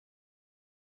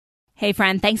Hey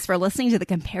friend, thanks for listening to the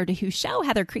Compared to Who show.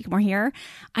 Heather Creekmore here.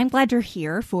 I'm glad you're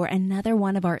here for another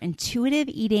one of our intuitive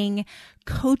eating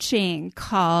coaching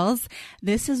calls.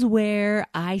 This is where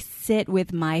I sit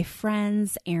with my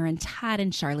friends, Erin Todd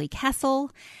and Charlie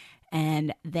Kessel,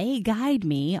 and they guide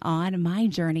me on my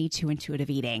journey to intuitive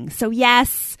eating. So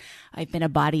yes, I've been a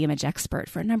body image expert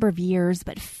for a number of years,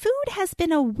 but food has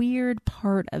been a weird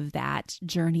part of that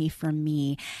journey for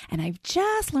me. And I've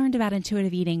just learned about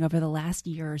intuitive eating over the last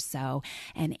year or so.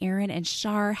 And Erin and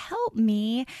Char help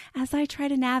me as I try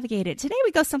to navigate it. Today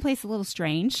we go someplace a little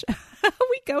strange.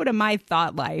 We go to my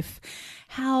thought life.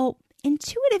 How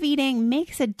intuitive eating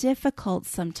makes it difficult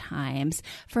sometimes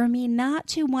for me not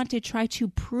to want to try to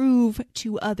prove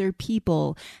to other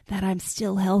people that I'm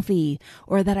still healthy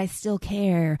or that I still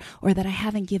care or that I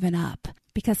haven't given up.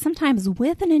 Because sometimes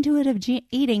with an intuitive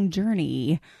eating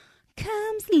journey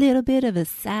comes a little bit of a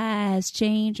size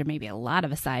change, or maybe a lot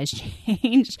of a size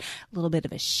change, a little bit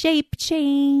of a shape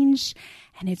change.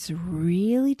 And it's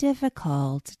really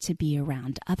difficult to be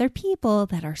around other people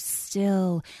that are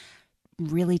still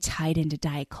really tied into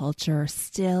diet culture,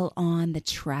 still on the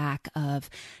track of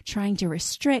trying to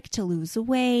restrict to lose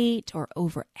weight or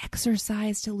over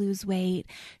exercise to lose weight,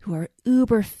 who are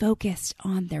uber focused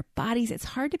on their bodies. It's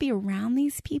hard to be around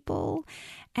these people.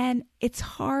 And it's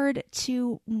hard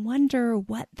to wonder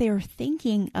what they're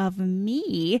thinking of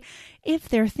me if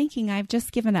they're thinking I've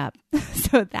just given up.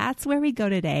 So that's where we go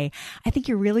today. I think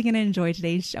you're really going to enjoy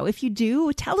today's show. If you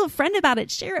do, tell a friend about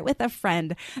it. Share it with a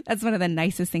friend. That's one of the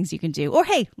nicest things you can do. Or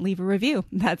hey, leave a review.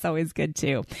 That's always good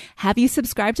too. Have you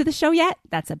subscribed to the show yet?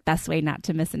 That's the best way not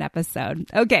to miss an episode.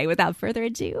 Okay, without further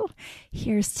ado,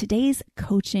 here's today's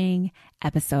coaching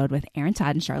episode with Erin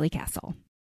Todd and Charlie Kessel.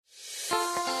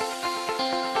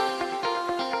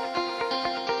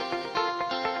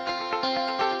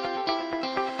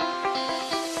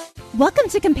 Welcome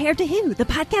to Compared to Who, the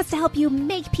podcast to help you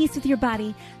make peace with your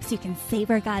body so you can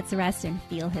savor God's rest and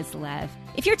feel His love.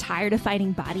 If you're tired of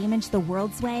fighting body image the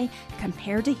world's way,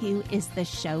 Compared to Who is the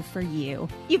show for you.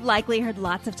 You've likely heard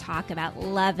lots of talk about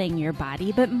loving your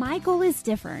body, but my goal is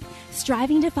different.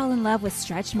 Striving to fall in love with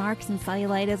stretch marks and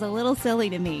cellulite is a little silly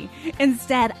to me.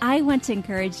 Instead, I want to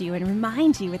encourage you and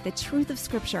remind you with the truth of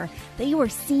Scripture that you are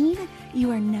seen, you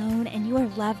are known, and you are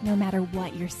loved no matter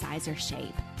what your size or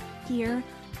shape. Here,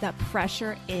 the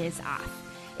pressure is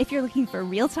off. If you're looking for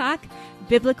real talk,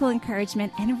 biblical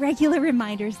encouragement, and regular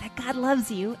reminders that God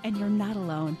loves you and you're not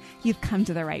alone, you've come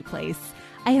to the right place.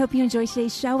 I hope you enjoy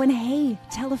today's show, and hey,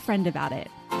 tell a friend about it.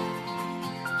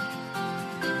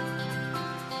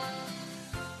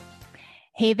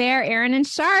 Hey there, Erin and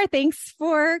Char. Thanks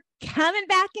for coming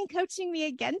back and coaching me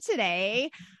again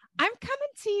today. I'm coming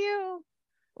to you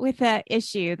with an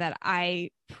issue that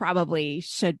I probably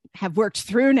should have worked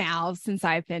through now since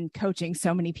I've been coaching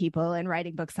so many people and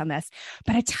writing books on this.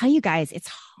 But I tell you guys,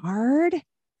 it's hard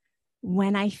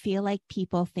when I feel like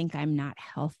people think I'm not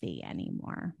healthy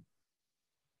anymore.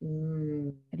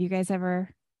 Have you guys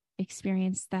ever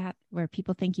experienced that where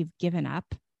people think you've given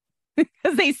up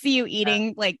because they see you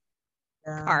eating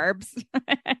carbs?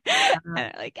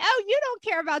 Like, oh, you don't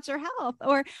care about your health,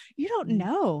 or you don't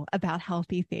know about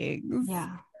healthy things.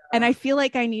 Yeah. And I feel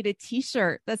like I need a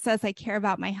t-shirt that says I care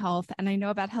about my health and I know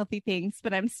about healthy things,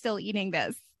 but I'm still eating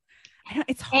this.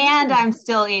 It's hard. And I'm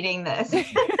still eating this.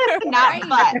 Not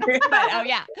but. Oh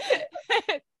yeah.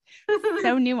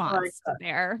 So nuanced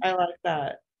there. I like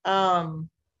that.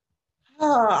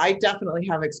 I definitely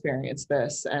have experienced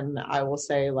this. And I will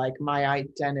say, like, my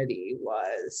identity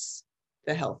was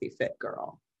the healthy, fit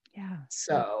girl. Yeah.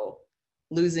 So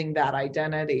losing that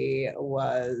identity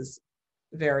was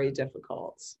very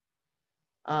difficult.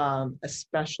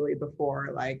 Especially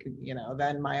before,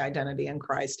 then my identity in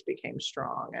Christ became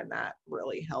strong, and that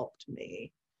really helped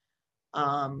me.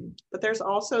 But there's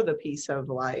also the piece of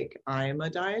I'm a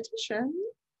dietitian,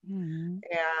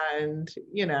 and,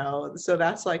 so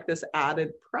that's this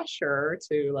added pressure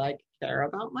to care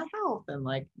about my health and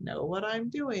know what I'm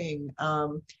doing.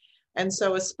 And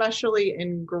so especially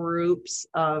in groups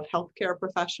of healthcare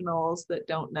professionals that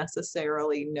don't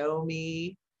necessarily know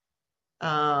me,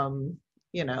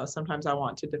 sometimes I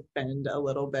want to defend a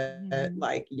little bit,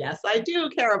 yes, I do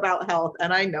care about health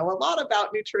and I know a lot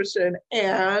about nutrition,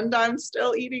 and I'm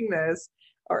still eating this,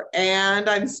 and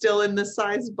I'm still in this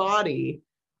size body.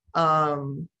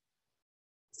 So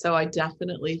I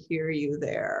definitely hear you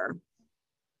there.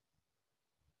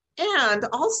 And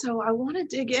also I want to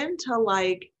dig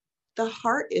into the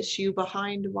heart issue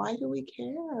behind why do we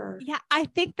care? Yeah, I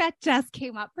think that just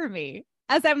came up for me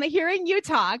as I'm hearing you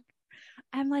talk.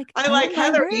 I'm like,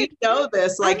 Heather, you know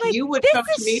this. You would coach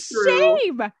me through.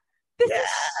 Shame. This is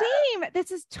shame. shame.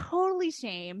 This is totally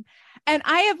shame. And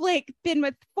I have like been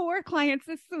with 4 clients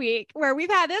this week where we've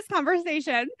had this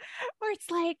conversation where it's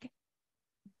like,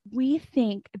 we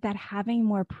think that having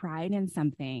more pride in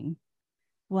something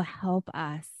will help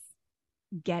us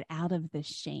get out of the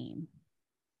shame.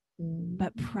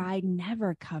 But pride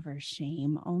never covers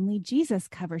shame. Only Jesus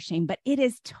covers shame. But it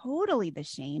is totally the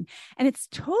shame. And it's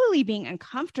totally being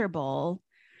uncomfortable.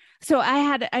 So I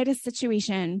had a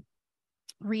situation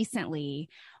recently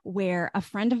where a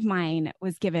friend of mine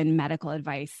was given medical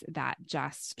advice that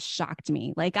just shocked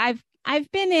me. Like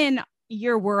I've been in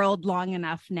your world long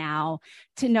enough now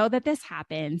to know that this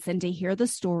happens and to hear the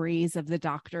stories of the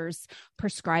doctors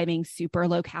prescribing super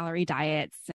low calorie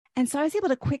diets. And so I was able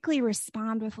to quickly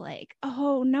respond with like,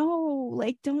 oh no,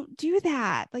 like, don't do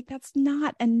that. Like, that's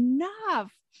not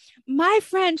enough. My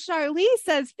friend Charlize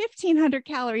says 1,500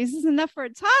 calories is enough for a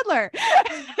toddler.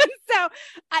 So,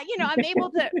 I'm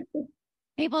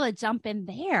able to jump in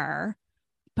there.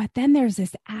 But then there's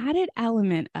this added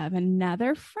element of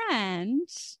another friend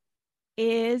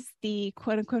is the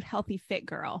quote unquote healthy fit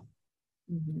girl.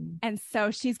 Mm-hmm. And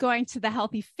so she's going to the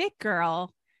healthy fit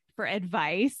girl for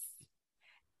advice.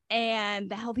 And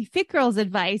the healthy fit girl's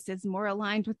advice is more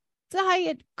aligned with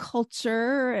diet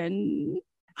culture. And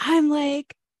I'm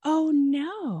like, oh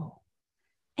no.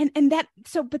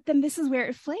 But then this is where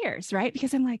it flares, right?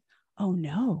 Because I'm like, oh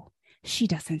no, she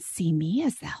doesn't see me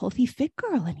as the healthy fit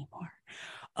girl anymore.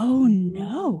 Oh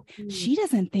no, she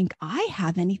doesn't think I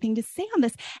have anything to say on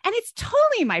this. And it's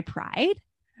totally my pride,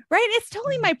 right? It's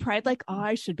totally my pride. Like, oh,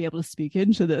 I should be able to speak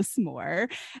into this more.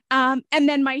 And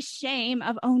then my shame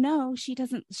of, oh no, she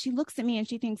looks at me and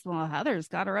she thinks, well, Heather's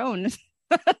got her own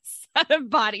set of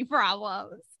body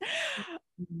problems.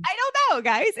 I don't know,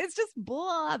 guys. It's just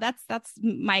blah. That's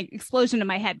my explosion in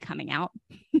my head coming out.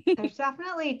 There's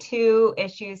definitely 2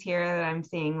 issues here that I'm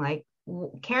seeing, like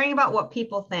caring about what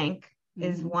people think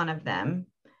is one of them.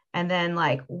 And then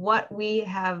like what we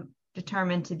have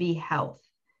determined to be health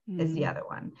is the other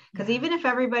one. Because even if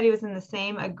everybody was in the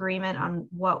same agreement on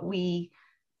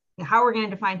how we're going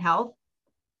to define health,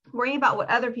 worrying about what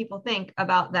other people think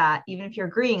about that, even if you're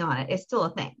agreeing on it, is still a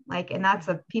thing. Like, and that's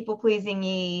a people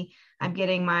pleasing I'm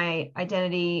getting my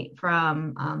identity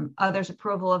from others'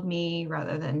 approval of me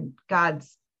rather than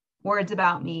God's words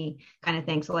about me kind of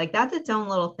thing. So like, that's its own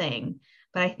little thing.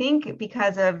 But I think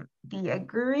because of the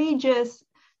egregious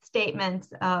statements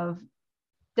of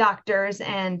doctors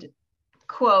and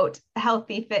quote,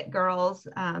 healthy fit girls,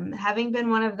 having been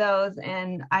one of those,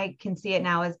 and I can see it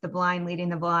now as the blind leading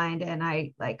the blind. And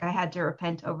I had to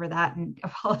repent over that and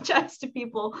apologize to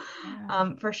people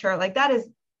for sure. Like that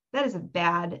is a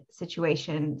bad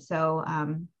situation. So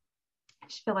I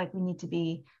just feel like we need to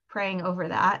be praying over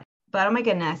that. But oh my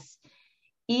goodness,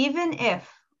 even if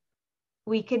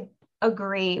we could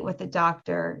agree with the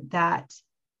doctor that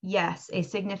yes, a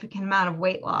significant amount of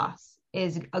weight loss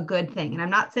is a good thing. And I'm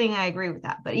not saying I agree with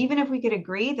that, but even if we could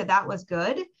agree that that was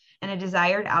good and a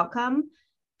desired outcome,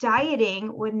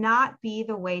 dieting would not be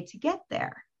the way to get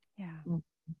there. Yeah.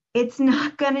 It's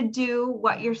not going to do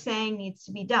what you're saying needs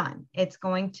to be done. It's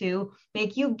going to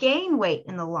make you gain weight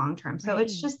in the long term. So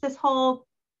It's just this whole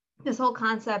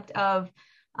concept of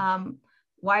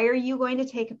why are you going to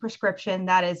take a prescription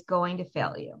that is going to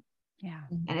fail you? Yeah.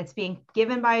 And it's being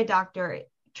given by a doctor.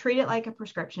 Treat it like a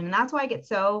prescription. And that's why I get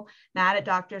so mad at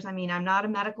doctors. I mean, I'm not a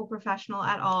medical professional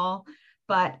at all,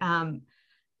 but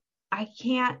I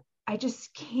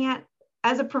just can't,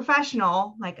 as a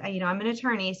professional, like, I'm an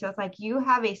attorney. So it's like you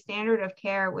have a standard of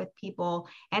care with people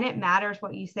and it matters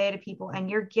what you say to people, and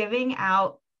you're giving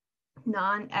out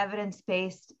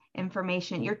non-evidence-based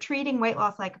information. You're treating weight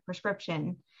loss like a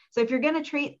prescription. So if you're going to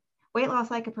treat weight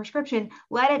loss like a prescription,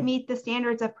 let it meet the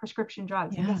standards of prescription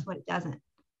drugs. Yeah. And guess what? It doesn't.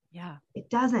 Yeah. It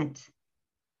doesn't.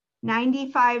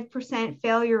 95%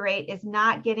 failure rate is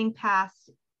not getting past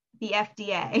the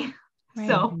FDA. Right.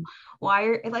 So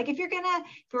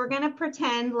if we're gonna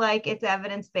pretend like it's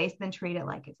evidence-based, then treat it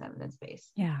like it's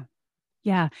evidence-based. Yeah.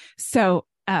 Yeah. So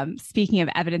speaking of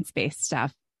evidence-based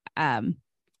stuff,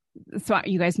 so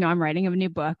you guys know I'm writing a new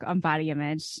book on body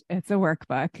image. It's a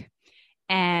workbook.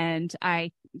 And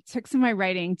I took some of my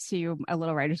writing to a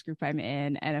little writers group I'm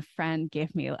in, and a friend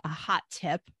gave me a hot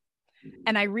tip.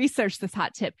 And I researched this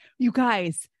hot tip. You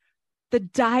guys, the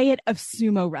diet of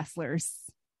sumo wrestlers,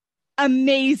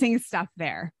 amazing stuff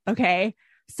there. Okay.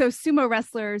 So sumo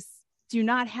wrestlers do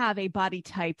not have a body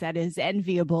type that is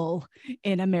enviable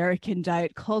in American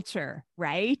diet culture,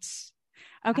 right?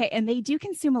 Okay. And they do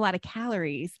consume a lot of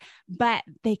calories, but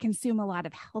they consume a lot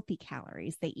of healthy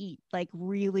calories. They eat like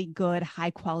really good, high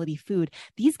quality food.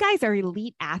 These guys are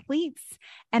elite athletes,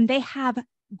 and they have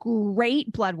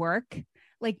great blood work.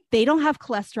 Like they don't have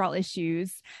cholesterol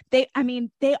issues. They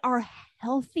are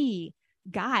healthy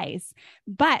guys.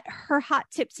 But her hot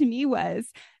tip to me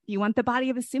was, you want the body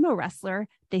of a sumo wrestler,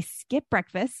 they skip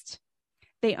breakfast.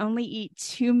 They only eat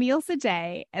 2 meals a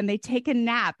day and they take a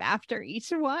nap after each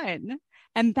one.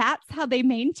 And that's how they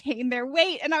maintain their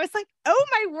weight. And I was like, oh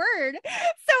my word.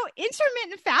 So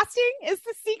intermittent fasting is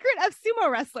the secret of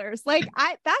sumo wrestlers. Like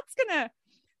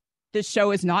this show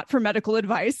is not for medical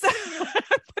advice. Put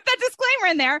that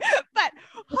disclaimer in there. But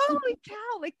holy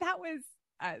cow, like that was,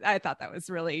 I thought that was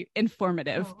really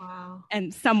informative. Oh, wow.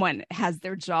 And someone has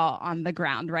their jaw on the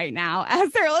ground right now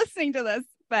as they're listening to this.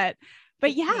 But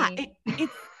yeah,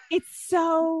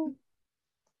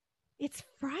 it's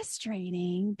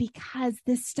frustrating because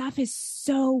this stuff is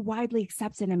so widely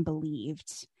accepted and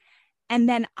believed. And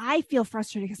then I feel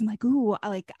frustrated because I'm like, ooh,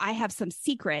 like I have some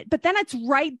secret, but then it's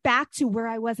right back to where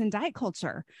I was in diet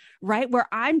culture, right? Where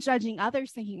I'm judging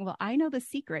others thinking, well, I know the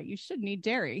secret. You shouldn't eat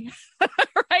dairy,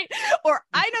 right? Or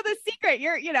I know the secret.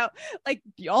 You're, like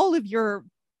all of your,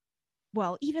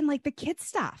 well, even like the kids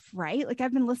stuff, right? Like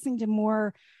I've been listening to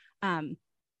more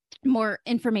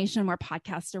information, more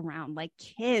podcasts around like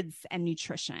kids and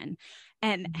nutrition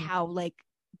and how like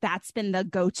that's been the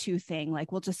go-to thing.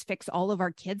 Like we'll just fix all of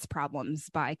our kids' problems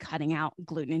by cutting out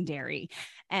gluten and dairy,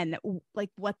 and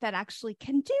like what that actually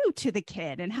can do to the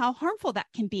kid and how harmful that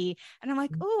can be. And I'm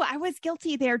like, oh, I was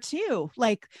guilty there too.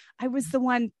 Like I was the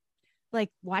one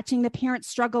like watching the parents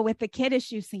struggle with the kid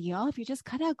issues, thinking, oh, if you just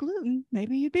cut out gluten,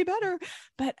 maybe you'd be better.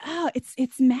 But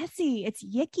it's messy. It's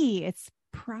yicky. It's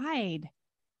pride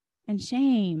and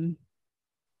shame.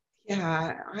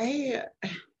 Yeah,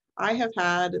 I have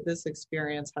had this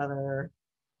experience, Heather,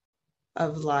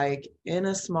 of like in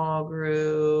a small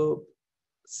group,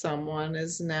 someone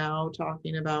is now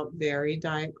talking about very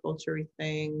diet culture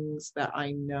things that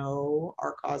I know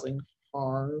are causing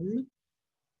harm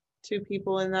to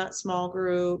people in that small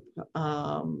group.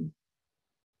 Oh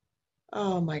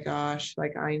my gosh,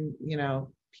 like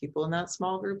people in that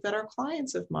small group that are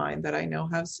clients of mine that I know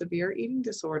have severe eating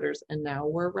disorders, and now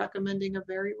we're recommending a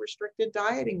very restricted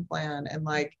dieting plan,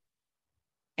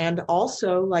 and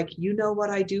also like, what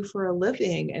I do for a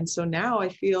living, and so now I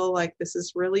feel like this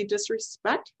is really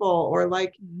disrespectful, or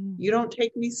like you don't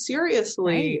take me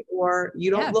seriously, right, or you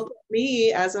don't look at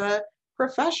me as a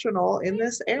professional in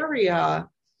this area.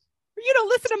 You don't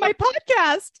listen to my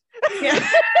podcast. Yeah.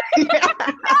 No,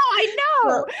 I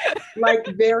know. Like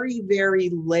very,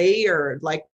 very layered.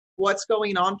 Like what's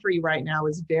going on for you right now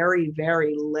is very,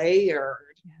 very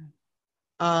layered.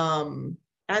 Yeah.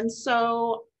 And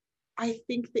so I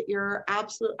think you're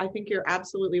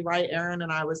absolutely right, Erin.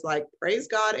 And I was like, praise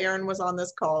God, Erin was on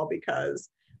this call, because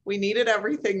we needed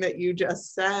everything that you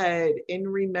just said in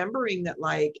remembering that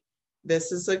like,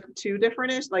 this is two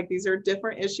different issues. Like these are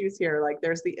different issues here. Like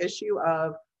there's the issue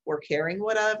of we're caring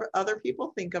whatever other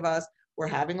people think of us. We're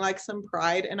having like some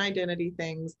pride and identity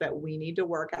things that we need to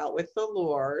work out with the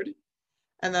Lord.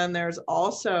 And then there's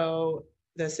also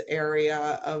this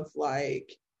area of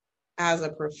like, as a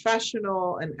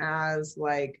professional and as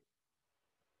like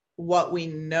what we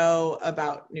know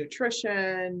about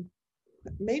nutrition,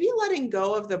 maybe letting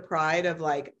go of the pride of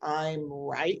like, I'm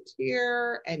right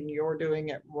here and you're doing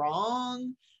it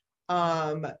wrong.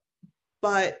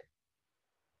 But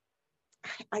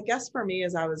I guess for me,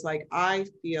 as I was like, I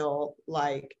feel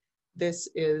like this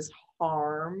is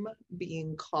harm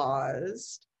being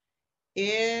caused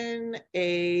in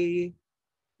a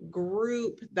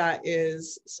group that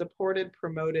is supported,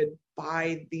 promoted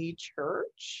by the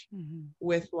church,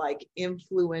 with like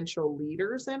influential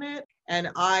leaders in it.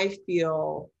 And I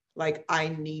feel like I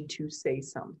need to say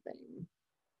something.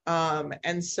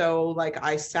 And so like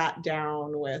I sat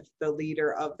down with the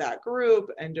leader of that group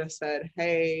and just said,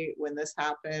 hey, when this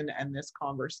happened and this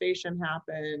conversation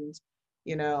happened,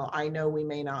 I know we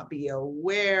may not be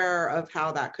aware of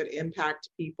how that could impact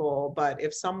people, but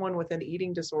if someone with an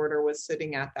eating disorder was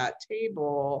sitting at that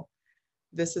table,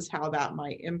 this is how that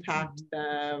might impact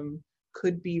them,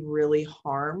 could be really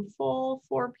harmful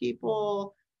for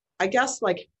people. I guess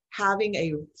like having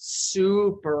a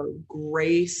super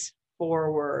grace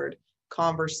forward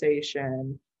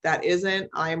conversation that isn't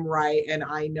I'm right and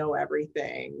I know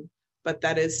everything, but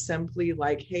that is simply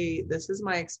like, hey, this is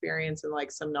my experience and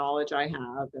like some knowledge I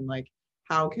have, and like,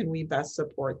 how can we best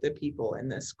support the people in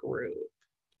this group?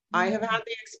 I have had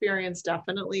the experience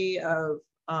definitely of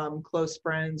close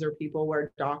friends or people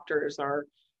where doctors are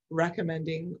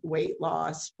recommending weight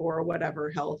loss for whatever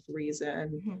health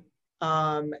reason.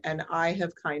 And I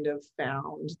have kind of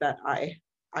found that I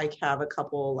have a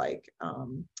couple like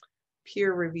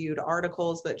peer-reviewed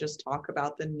articles that just talk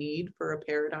about the need for a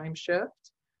paradigm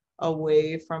shift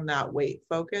away from that weight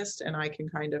focused. And I can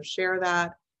kind of share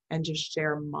that and just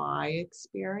share my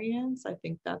experience. I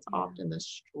think that's often the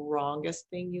strongest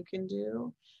thing you can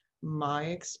do, my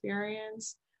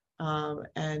experience.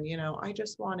 And, you know, I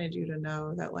just wanted you to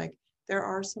know that, like, there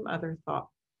are some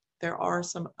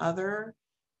other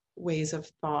ways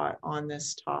of thought on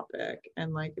this topic.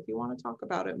 And like, if you want to talk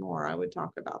about it more, I would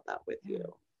talk about that with you.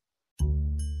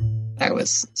 I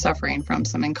was suffering from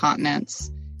some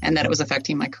incontinence and that it was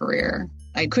affecting my career.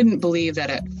 I couldn't believe that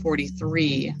at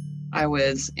 43, I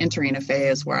was entering a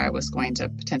phase where I was going to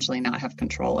potentially not have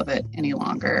control of it any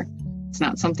longer. It's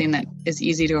not something that is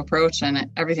easy to approach, and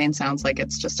everything sounds like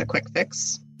it's just a quick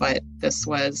fix. But this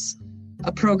was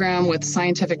a program with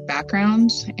scientific background,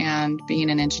 and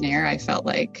being an engineer, I felt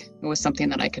like it was something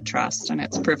that I could trust, and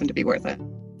it's proven to be worth it.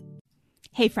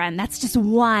 Hey friend, that's just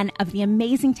one of the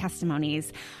amazing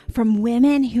testimonies from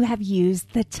women who have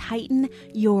used the Tighten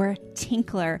Your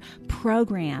Tinkler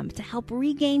program to help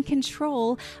regain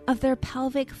control of their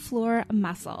pelvic floor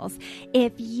muscles.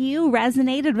 If you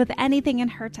resonated with anything in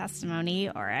her testimony,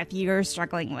 or if you're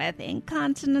struggling with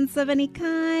incontinence of any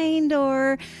kind,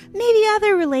 or maybe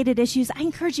other related issues, I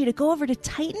encourage you to go over to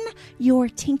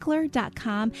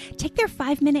tightenyourtinkler.com, take their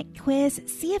 5-minute quiz,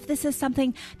 see if this is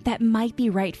something that might be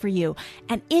right for you.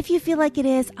 And if you feel like it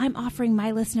is, I'm offering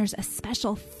my listeners a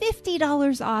special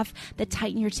 $50 off the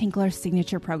Tighten Your Tinkler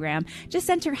signature program. Just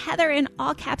enter Heather in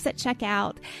all caps at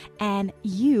checkout, and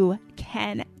you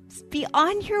can be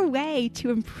on your way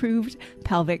to improved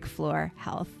pelvic floor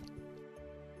health.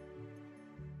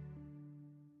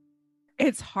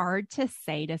 It's hard to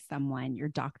say to someone, your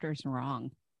doctor's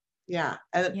wrong. Yeah.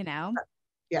 You know?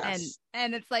 Yes.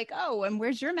 And it's like, oh, and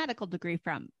where's your medical degree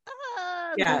from?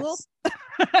 Yes. Google.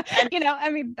 You know, I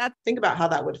mean, think about how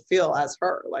that would feel as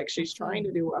her. Like, she's trying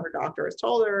to do what her doctor has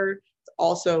told her. It's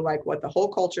also like what the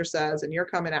whole culture says, and you're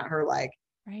coming at her like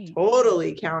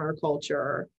totally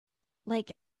counterculture.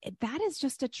 Like, that is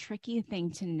just a tricky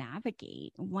thing to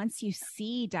navigate once you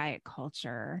see diet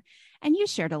culture. And you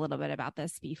shared a little bit about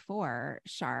this before,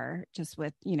 Shar, just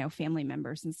with, you know, family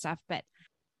members and stuff. But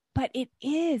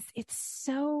it's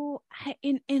so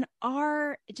in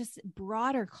our just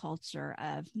broader culture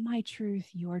of my truth,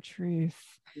 your truth,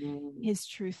 his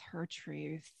truth, her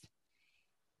truth.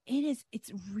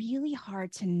 It's really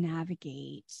hard to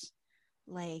navigate.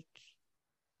 Like,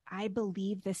 I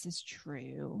believe this is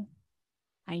true.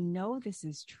 I know this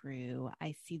is true.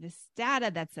 I see this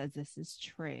data that says this is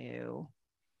true.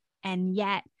 And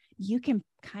yet you can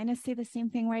kind of say the same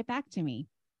thing right back to me.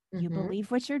 You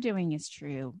believe what you're doing is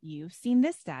true. You've seen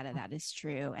this data that is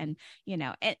true. And, you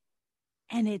know, and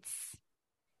it's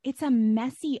a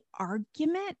messy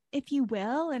argument, if you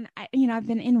will. And I've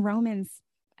been in Romans,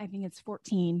 I think it's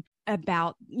 14,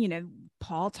 about, you know,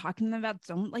 Paul talking about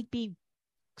don't like be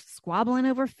squabbling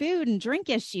over food and drink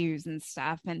issues and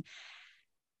stuff. And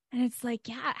it's like,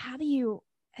 yeah,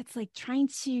 it's like trying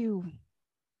to,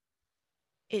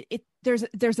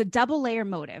 there's a double layer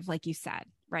motive, like you said,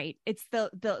 right? It's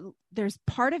there's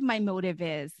part of my motive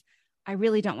is, I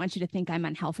really don't want you to think I'm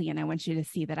unhealthy, and I want you to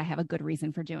see that I have a good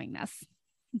reason for doing this.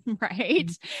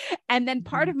 Right. And then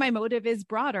part of my motive is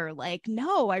broader. Like,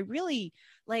 no, I really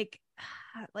like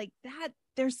that.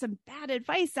 There's some bad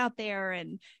advice out there,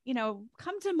 and, you know,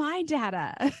 come to my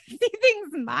data, see things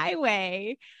my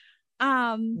way.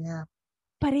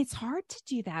 But it's hard to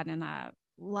do that in a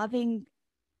loving,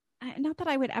 not that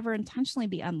I would ever intentionally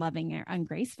be unloving or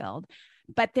ungrace-filled,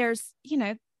 but there's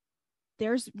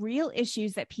real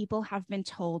issues that people have been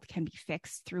told can be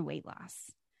fixed through weight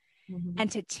loss.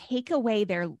 And to take away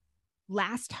their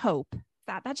last hope,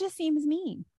 that just seems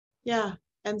mean. Yeah.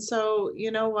 And so,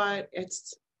 you know what?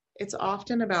 It's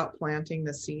often about planting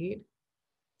the seed.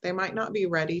 They might not be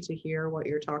ready to hear what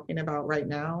you're talking about right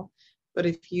now, but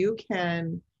if you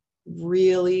can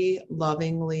really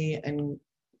lovingly and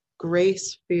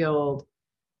grace-filled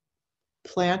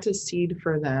plant a seed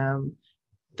for them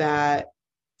that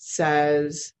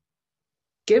says,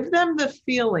 give them the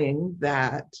feeling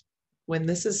that when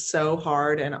this is so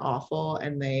hard and awful,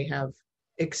 and they have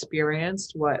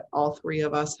experienced what all three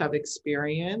of us have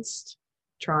experienced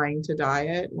trying to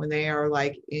diet, when they are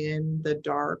like in the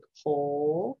dark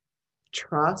hole,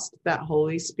 trust that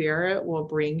Holy Spirit will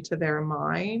bring to their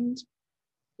mind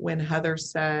when Heather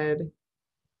said,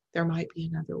 there might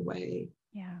be another way.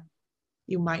 Yeah.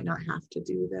 You might not have to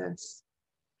do this.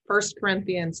 1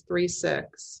 Corinthians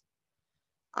 3:6.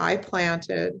 I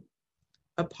planted,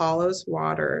 Apollos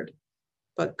watered,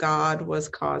 but God was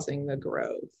causing the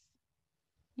growth.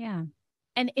 Yeah.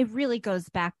 And it really goes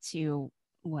back to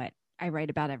what I write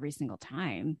about every single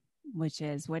time, which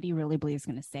is, what do you really believe is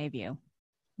going to save you?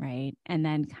 Right. And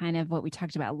then kind of what we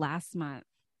talked about last month,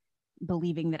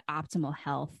 believing that optimal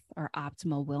health or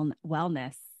optimal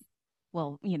wellness,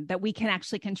 well, that we can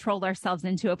actually control ourselves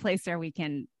into a place where we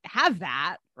can have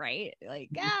that, right? Like,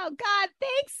 oh God,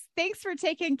 thanks for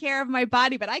taking care of my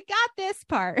body, but I got this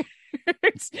part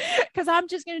because I'm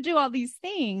just going to do all these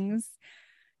things,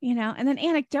 and then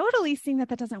anecdotally seeing that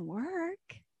doesn't work,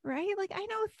 right? Like, I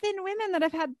know thin women that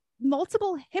have had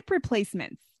multiple hip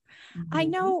replacements. Mm-hmm. I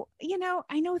know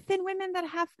thin women that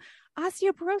have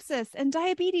osteoporosis and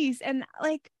diabetes, and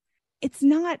like,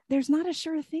 there's not a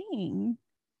sure thing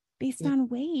based on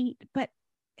weight, but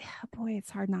boy, it's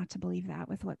hard not to believe that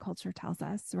with what culture tells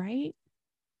us, right?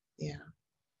 Yeah.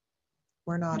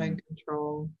 We're not in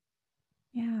control.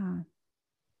 Yeah.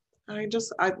 I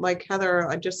like Heather,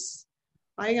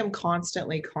 I am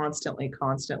constantly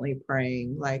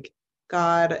praying, like,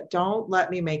 God, don't let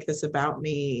me make this about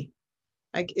me.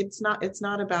 Like, it's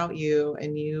not about you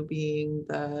and you being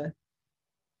the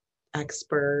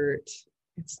expert.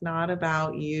 It's not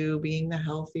about you being the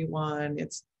healthy one.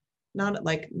 It's not,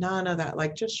 like, none of that.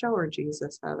 Like, just show her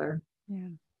Jesus, Heather. Yeah.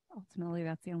 Ultimately,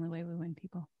 that's the only way we win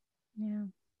people. Yeah.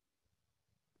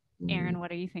 Erin,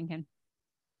 what are you thinking?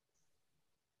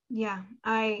 Yeah,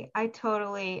 I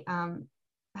totally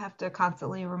have to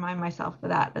constantly remind myself of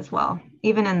that as well.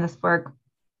 Even in this work,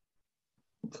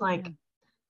 it's like,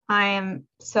 I am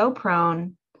so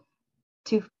prone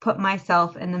to put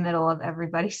myself in the middle of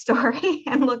everybody's story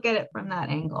and look at it from that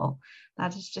angle.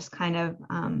 That is just kind of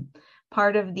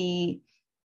part of the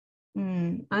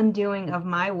undoing of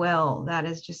my will. That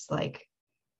is just like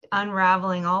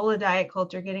unraveling all the diet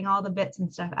culture, getting all the bits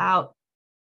and stuff out.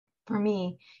 For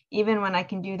me, even when I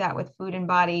can do that with food and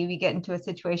body, we get into a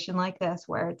situation like this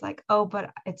where it's like, oh,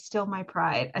 but it's still my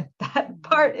pride. That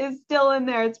part is still in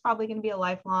there. It's probably going to be a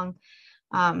lifelong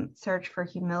search for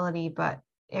humility. But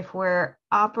if we're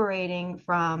operating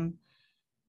from,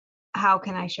 how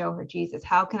can I show her Jesus?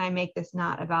 How can I make this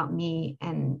not about me?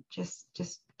 And just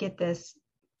get this,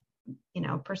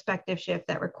 perspective shift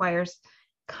that requires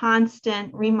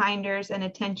constant reminders and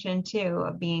attention too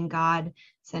of being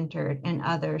God-centered and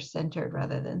others-centered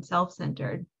rather than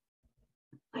self-centered.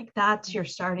 Like, that's your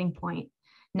starting point.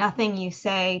 Nothing you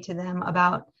say to them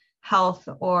about health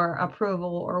or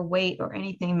approval or weight or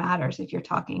anything matters if you're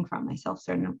talking from a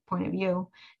self-centered point of view.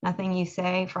 Nothing you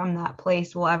say from that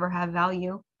place will ever have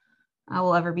value,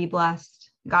 will ever be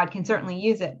blessed. God can certainly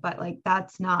use it, but like,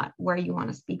 that's not where you want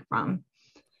to speak from.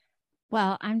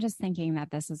 Well, I'm just thinking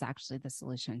that this is actually the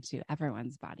solution to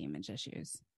everyone's body image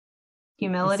issues.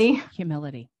 Humility. It's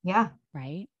humility. Yeah.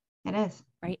 Right? It is.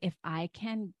 Right? If I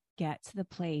can get to the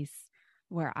place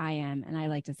where I am, and I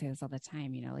like to say this all the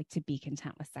time, like, to be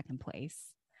content with second place,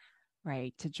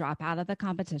 right? To drop out of the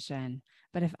competition.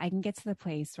 But if I can get to the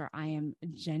place where I am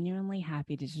genuinely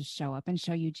happy to just show up and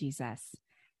show you Jesus,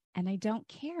 and I don't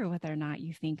care whether or not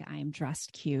you think I'm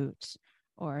dressed cute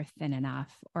or thin enough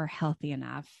or healthy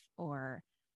enough, or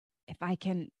if I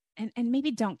can, and maybe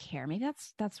don't care, maybe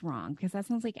that's wrong, because that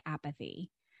sounds like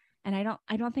apathy. And I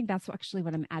don't think that's actually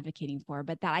what I'm advocating for,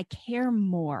 but that I care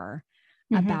more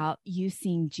about you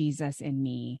seeing Jesus in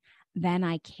me than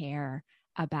I care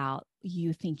about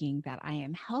you thinking that I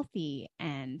am healthy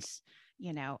and,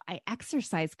 I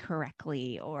exercise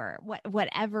correctly, or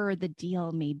whatever the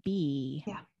deal may be.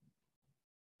 Yeah.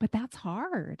 But that's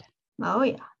hard. Oh,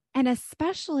 yeah. And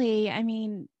especially,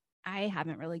 I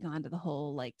haven't really gone to the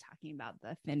whole, like, talking about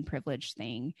the thin privilege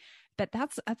thing, but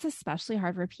that's especially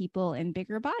hard for people in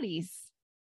bigger bodies.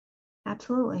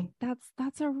 Absolutely.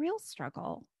 That's a real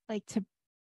struggle. Like, to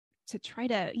try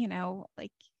to,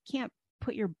 like, can't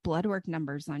put your blood work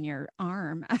numbers on your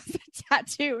arm as a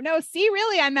tattoo. No, see,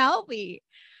 really, I'm healthy.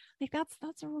 Like, that's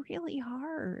really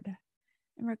hard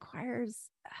and requires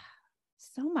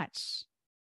so much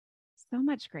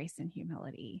grace and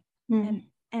humility. And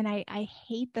I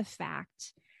hate the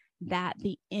fact that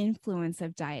the influence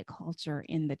of diet culture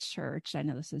in the church, I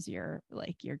know this is you're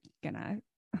gonna,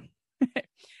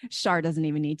 Shar doesn't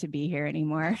even need to be here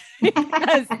anymore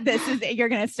because you're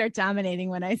going to start dominating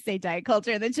when I say diet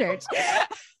culture in the church.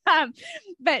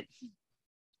 But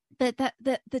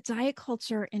the diet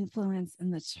culture influence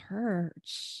in the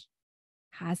church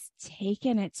has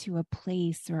taken it to a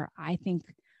place where I think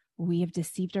we have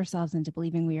deceived ourselves into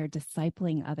believing we are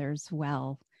discipling others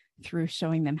well through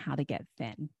showing them how to get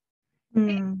thin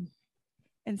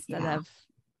instead of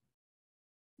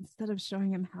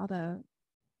showing them how to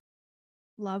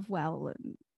love well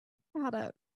and how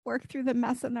to work through the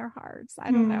mess in their hearts.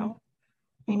 I don't know.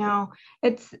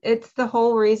 It's the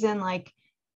whole reason, like,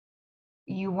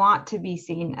 you want to be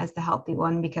seen as the healthy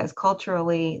one, because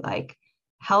culturally, like,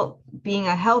 being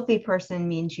a healthy person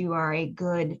means you are a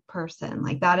good person.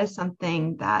 Like, that is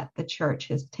something that the church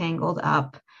has tangled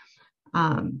up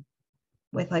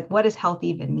with, like, what does health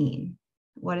even mean?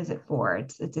 What is it for?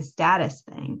 It's a status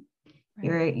thing.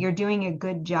 Right. You're doing a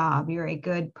good job. You're a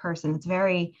good person. It's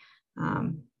very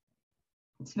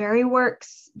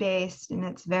works based, and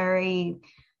it's very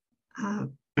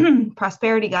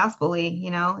prosperity gospel-y.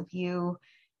 If you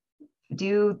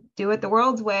do it the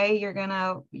world's way, you're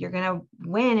gonna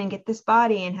win and get this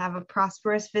body and have a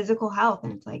prosperous physical health.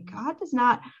 And it's like, God does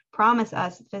not promise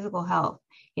us physical health.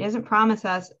 He doesn't promise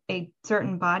us a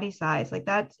certain body size. Like,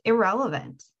 that's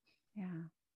irrelevant. Yeah.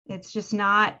 It's just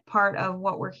not part of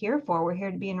what we're here for. We're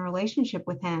here to be in a relationship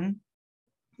with him.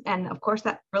 And of course,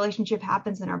 that relationship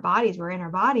happens in our bodies. We're in our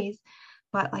bodies,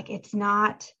 but like, it's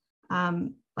not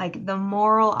like the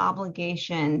moral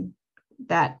obligation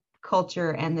that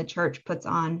culture and the church puts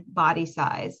on body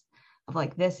size of,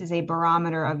 like, this is a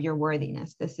barometer of your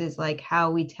worthiness. This is like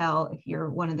how we tell if you're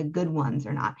one of the good ones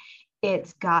or not.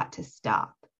 It's got to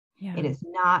stop. Yeah. It is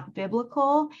not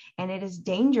biblical, and it is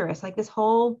dangerous. Like, this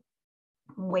whole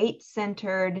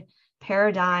weight-centered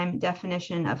paradigm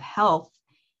definition of health,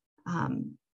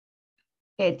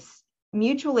 it's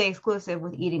mutually exclusive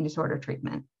with eating disorder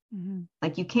treatment. Mm-hmm.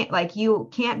 Like, you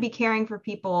can't be caring for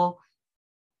people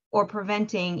or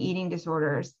preventing eating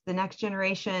disorders. The next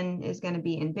generation is going to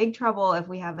be in big trouble if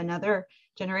we have another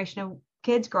generation of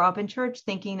kids grow up in church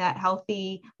thinking that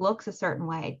healthy looks a certain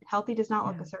way. Healthy does not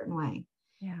look a certain way.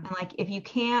 Yeah. And like, if you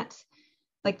can't,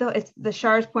 like, it's the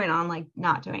Char's point on, like,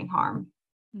 not doing harm.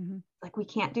 Mm-hmm. Like, we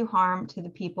can't do harm to the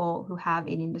people who have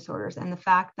eating disorders. And the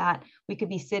fact that we could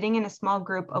be sitting in a small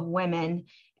group of women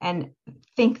and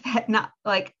think that, not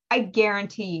like, I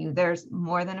guarantee you there's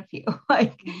more than a few,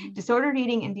 like, mm-hmm. disordered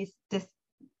eating and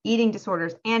eating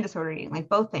disorders and disordered eating, like,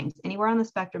 both things, anywhere on the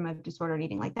spectrum of disordered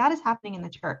eating, like, that is happening in the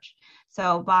church.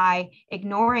 So by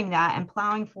ignoring that and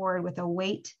plowing forward with a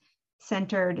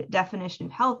weight-centered definition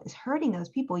of health is hurting those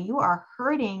people. You are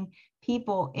hurting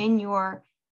people in your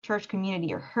church community.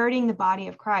 You're hurting the body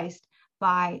of Christ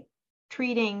by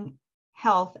treating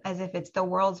health as if it's the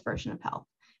world's version of health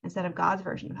instead of God's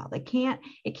version of health. It can't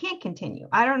continue.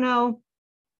 I don't know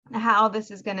how this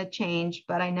is going to change,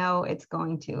 but I know it's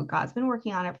going to. God's been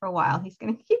working on it for a while. He's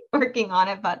going to keep working on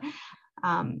it, but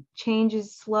change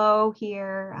is slow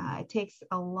here. It takes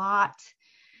a lot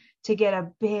to get a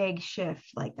big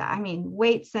shift like that. I mean,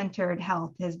 weight-centered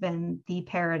health has been the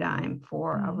paradigm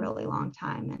for a really long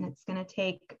time, and it's going to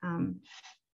take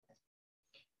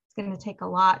a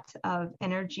lot of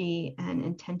energy and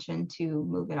intention to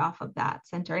move it off of that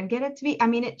center and get it to be, I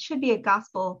mean, it should be a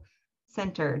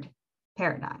gospel-centered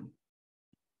paradigm.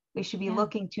 We should be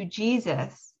looking to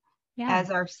Jesus as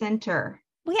our center.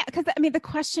 Well, yeah, because I mean, the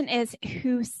question is,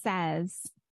 who says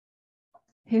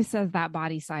that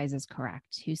body size is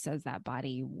correct? Who says that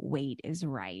body weight is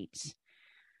right?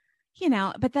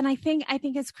 But then I think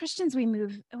as Christians, we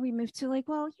move to, like,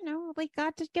 well, like,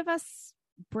 God did give us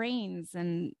brains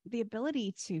and the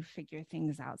ability to figure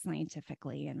things out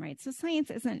scientifically, and right. So science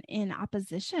isn't in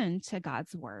opposition to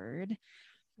God's word,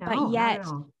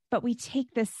 but we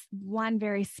take this one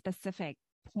very specific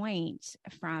point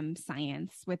from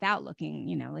science without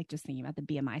looking, like, just thinking about the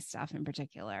BMI stuff in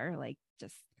particular, like,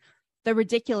 just the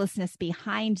ridiculousness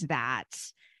behind that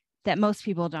most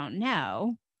people don't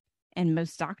know and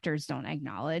most doctors don't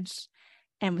acknowledge.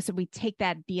 And so we take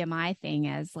that BMI thing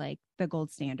as, like, the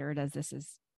gold standard, as this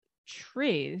is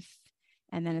truth.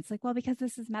 And then it's like, well, because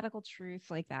this is medical truth,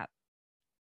 like, that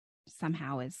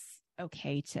somehow is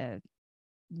okay to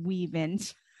weave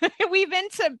into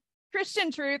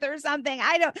Christian truth or something.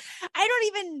 I don't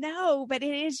even know, but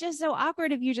it is just so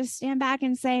awkward if you just stand back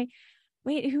and say,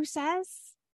 wait, who says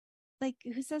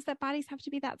that bodies have to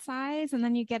be that size? And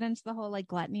then you get into the whole, like,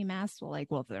 gluttony mess. Well,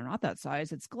 like, well, if they're not that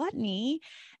size, it's gluttony.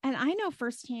 And I know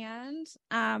firsthand,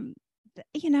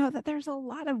 that there's a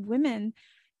lot of women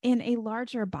in a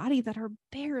larger body that are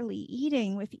barely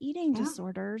eating with eating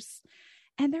disorders,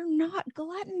 and they're not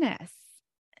gluttonous.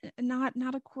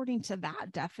 Not according to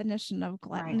that definition of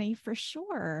gluttony, for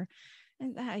sure.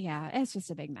 And it's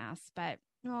just a big mess. But,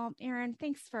 well, Erin,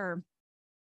 thanks for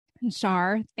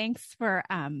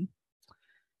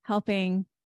helping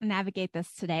navigate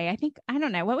this today. I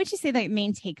don't know. What would you say the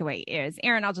main takeaway is?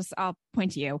 Erin, I'll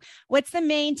point to you. What's the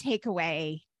main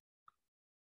takeaway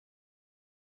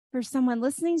for someone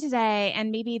listening today?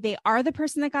 And maybe they are the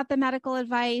person that got the medical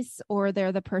advice, or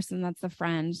they're the person that's a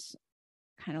friend,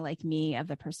 kind of like me, of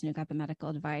the person who got the medical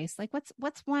advice. Like,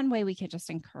 what's one way we could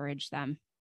just encourage them?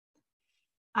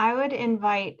 I would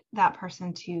invite that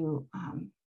person to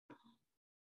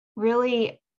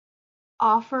really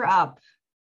offer up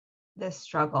this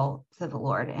struggle to the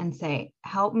Lord and say,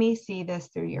 help me see this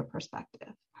through your perspective.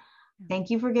 Thank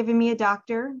you for giving me a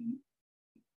doctor.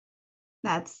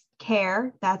 That's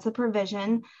care, that's a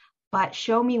provision, but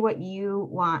show me what you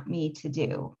want me to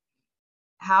do.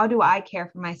 How do I care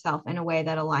for myself in a way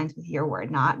that aligns with your word?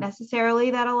 Not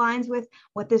necessarily that aligns with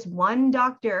what this one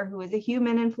doctor who is a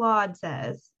human and flawed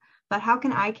says, but how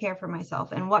can I care for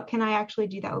myself? And what can I actually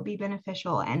do that would be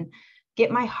beneficial and get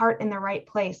my heart in the right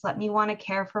place? Let me want to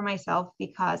care for myself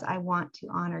because I want to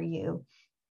honor you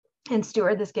and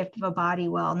steward this gift of a body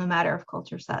well, no matter if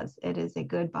culture says it is a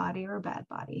good body or a bad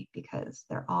body, because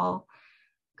they're all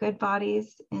good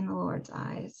bodies in the Lord's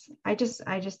eyes. I just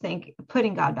think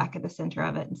putting God back at the center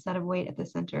of it instead of weight at the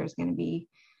center is going to be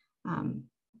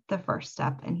the first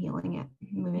step in healing it,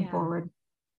 moving forward.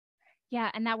 Yeah.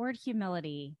 And that word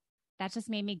humility, that just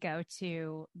made me go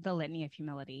to the litany of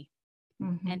humility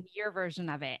and your version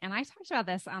of it. And I talked about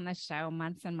this on the show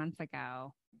months and months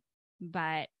ago,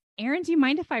 but Erin, do you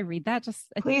mind if I read that? Just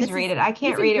please read it. I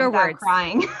can't read it without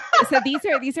crying. So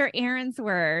these are Erin's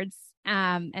words.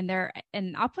 And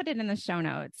I'll put it in the show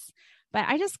notes, but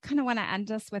I just kind of want to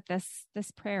end us with this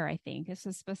prayer. I think this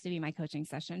is supposed to be my coaching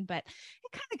session, but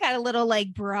it kind of got a little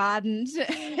like broadened.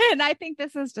 And I think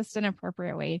this is just an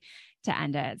appropriate way to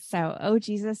end it. So, oh,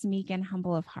 Jesus, meek and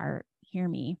humble of heart, hear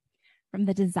me. From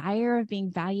the desire of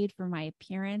being valued for my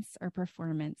appearance or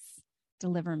performance,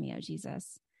 deliver me, oh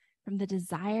Jesus. From the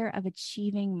desire of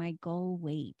achieving my goal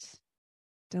weight,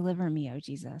 deliver me, oh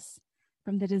Jesus.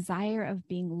 From the desire of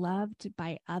being loved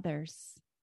by others,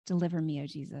 deliver me, O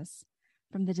Jesus.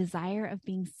 From the desire of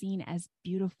being seen as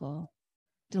beautiful,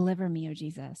 deliver me, O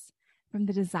Jesus. From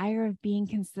the desire of being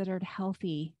considered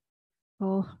healthy,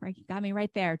 got me right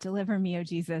there, deliver me, O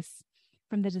Jesus.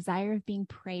 From the desire of being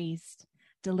praised,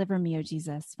 deliver me, O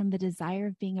Jesus. From the desire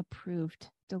of being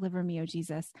approved, deliver me, O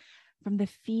Jesus. From the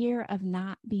fear of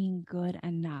not being good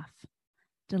enough,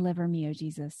 deliver me, O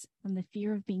Jesus. From the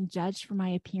fear of being judged for my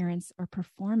appearance or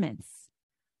performance,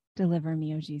 deliver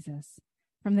me, O Jesus.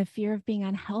 From the fear of being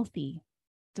unhealthy,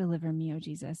 deliver me, O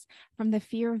Jesus. From the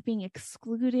fear of being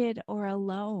excluded or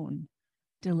alone,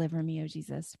 deliver me, O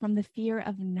Jesus. From the fear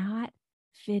of not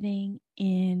fitting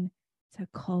in to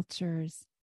culture's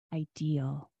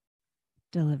ideal,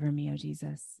 deliver me, O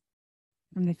Jesus.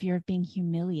 From the fear of being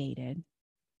humiliated,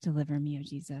 deliver me, O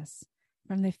Jesus.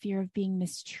 From the fear of being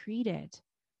mistreated,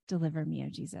 deliver me, O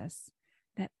Jesus.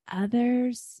 That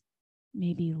others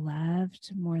may be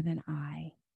loved more than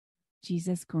I.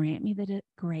 Jesus, grant me the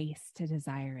grace to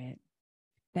desire it.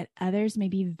 That others may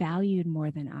be valued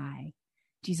more than I.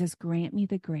 Jesus, grant me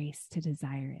the grace to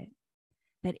desire it.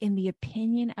 That in the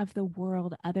opinion of the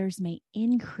world, others may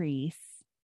increase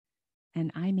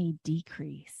and I may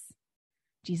decrease.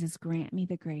 Jesus, grant me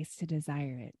the grace to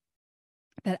desire it.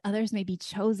 That others may be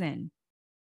chosen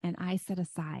and I set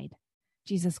aside.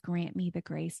 Jesus, grant me the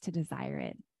grace to desire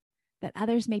it. That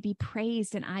others may be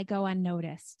praised and I go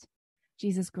unnoticed.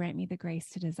 Jesus, grant me the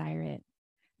grace to desire it.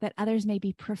 That others may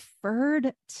be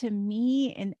preferred to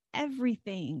me in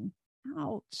everything.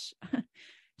 Ouch.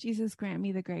 Jesus, grant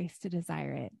me the grace to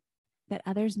desire it. That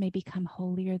others may become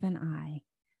holier than I,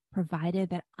 provided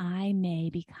that I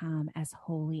may become as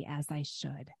holy as I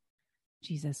should.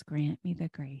 Jesus, grant me the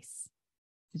grace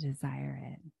to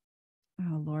desire it.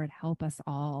 Oh, Lord, help us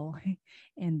all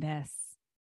in this.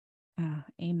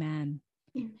 Amen.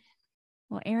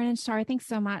 Well, Erin and Shar, thanks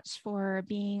so much for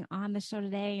being on the show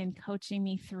today and coaching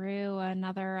me through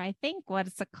another, I think,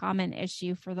 what's a common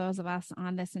issue for those of us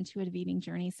on this intuitive eating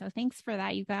journey. So thanks for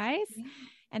that, you guys. Yeah.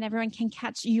 And everyone can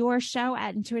catch your show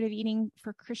at Intuitive Eating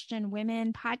for Christian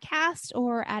Women podcast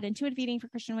or at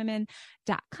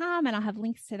intuitiveeatingforchristianwomen.com. And I'll have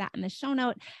links to that in the show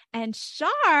note. And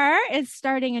Shar is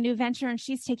starting a new venture and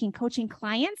she's taking coaching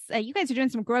clients. You guys are doing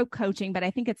some group coaching, but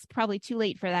I think it's probably too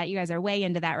late for that. You guys are way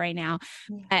into that right now.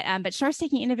 Yeah. But Shar's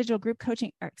taking individual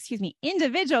coaching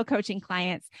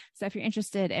clients. So if you're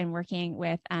interested in working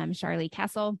with Charlie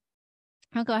Castle,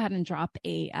 I'll go ahead and drop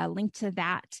a link to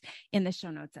that in the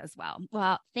show notes as well.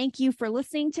 Well, thank you for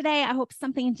listening today. I hope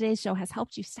something in today's show has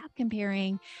helped you stop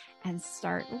comparing and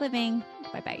start living.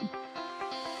 Bye-bye.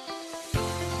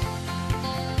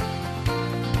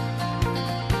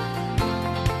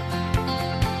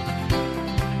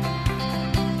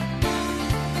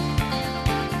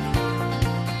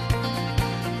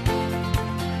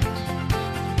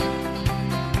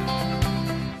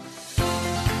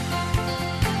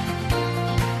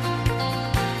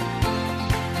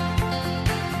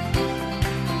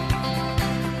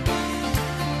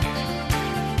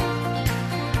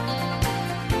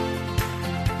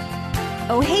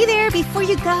 Oh, hey there. Before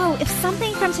you go, if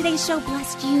something from today's show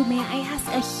blessed you, may I ask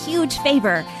a huge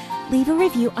favor? Leave a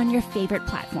review on your favorite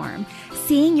platform.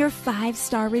 Seeing your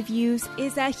 5-star reviews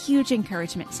is a huge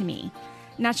encouragement to me.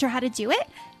 Not sure how to do it?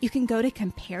 You can go to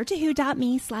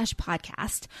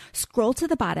comparedtowho.me/podcast, scroll to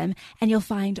the bottom, and you'll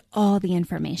find all the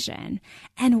information.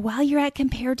 And while you're at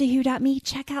comparedtowho.me,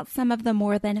 check out some of the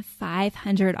more than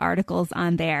 500 articles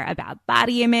on there about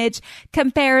body image,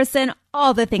 comparison,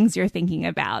 all the things you're thinking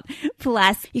about.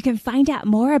 Plus, you can find out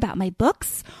more about my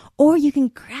books, or you can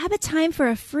grab a time for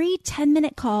a free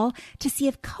 10-minute call to see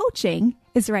if coaching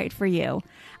is right for you.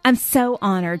 I'm so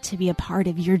honored to be a part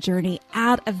of your journey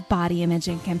out of body image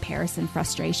and comparison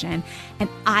frustration, and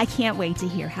I can't wait to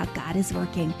hear how God is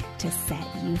working to set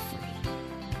you free.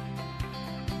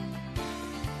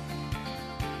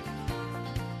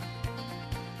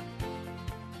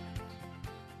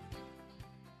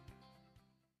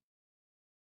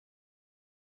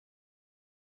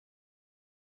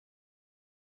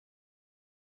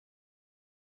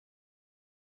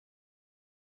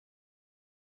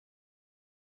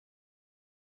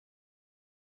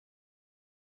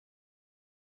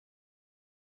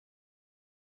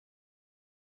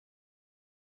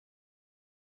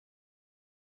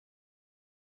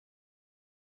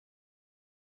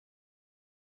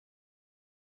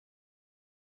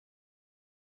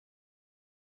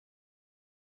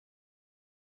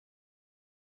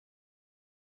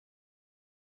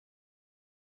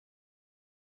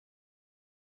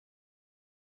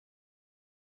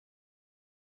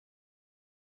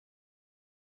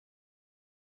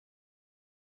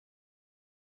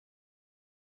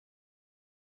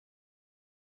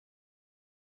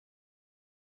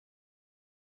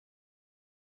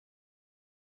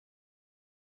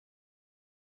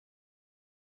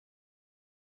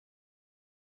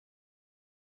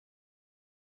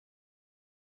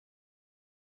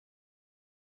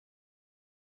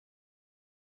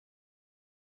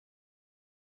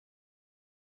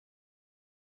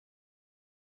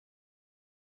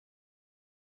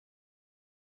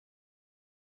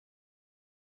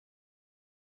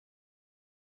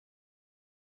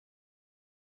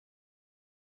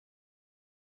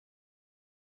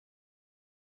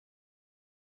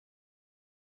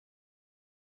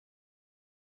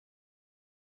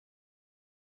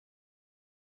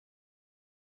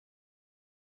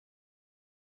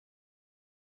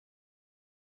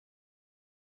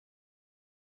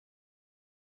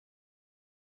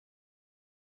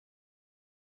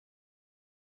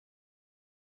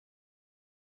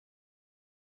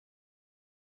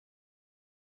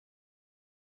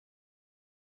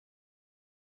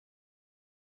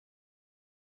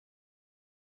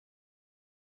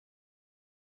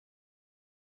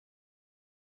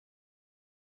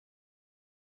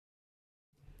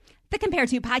 The Compare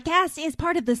To podcast is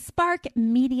part of the Spark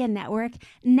Media Network,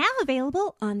 now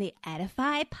available on the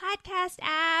Edify podcast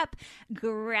app.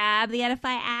 Grab the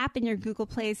Edify app in your Google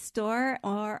Play Store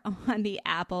or on the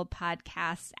Apple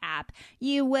Podcast app.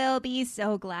 You will be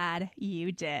so glad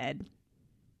you did.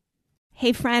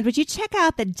 Hey friend, would you check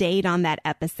out the date on that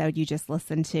episode you just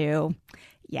listened to?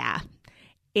 Yeah,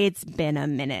 it's been a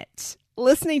minute.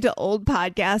 Listening to old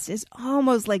podcasts is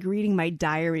almost like reading my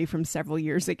diary from several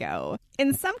years ago.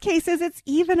 In some cases, it's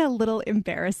even a little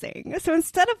embarrassing. So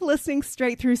instead of listening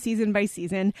straight through season by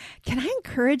season, can I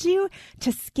encourage you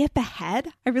to skip ahead?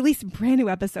 I release brand new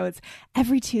episodes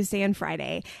every Tuesday and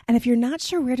Friday. And if you're not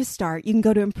sure where to start, you can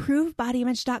go to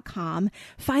improvebodyimage.com,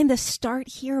 find the Start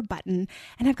Here button,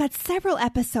 and I've got several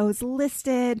episodes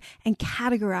listed and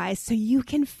categorized so you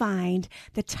can find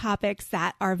the topics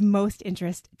that are of most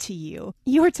interest to you.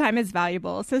 Your time is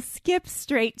valuable, so skip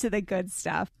straight to the good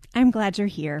stuff. I'm glad you're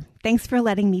here. Thanks for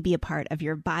letting me be a part of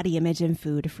your body image and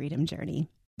food freedom journey.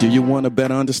 Do you want to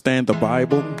better understand the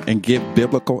Bible and give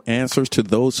biblical answers to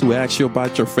those who ask you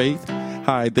about your faith?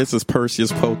 Hi, this is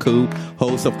Perseus Poku,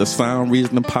 host of the Sound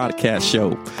Reasoning Podcast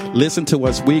Show. Listen to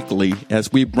us weekly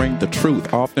as we bring the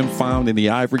truth often found in the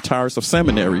ivory towers of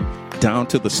seminary down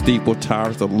to the steeple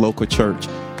towers of local church.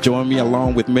 Join me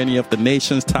along with many of the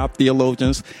nation's top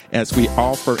theologians as we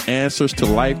offer answers to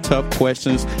life-tough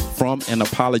questions from an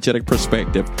apologetic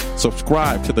perspective.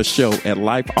 Subscribe to the show at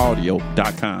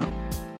lifeaudio.com.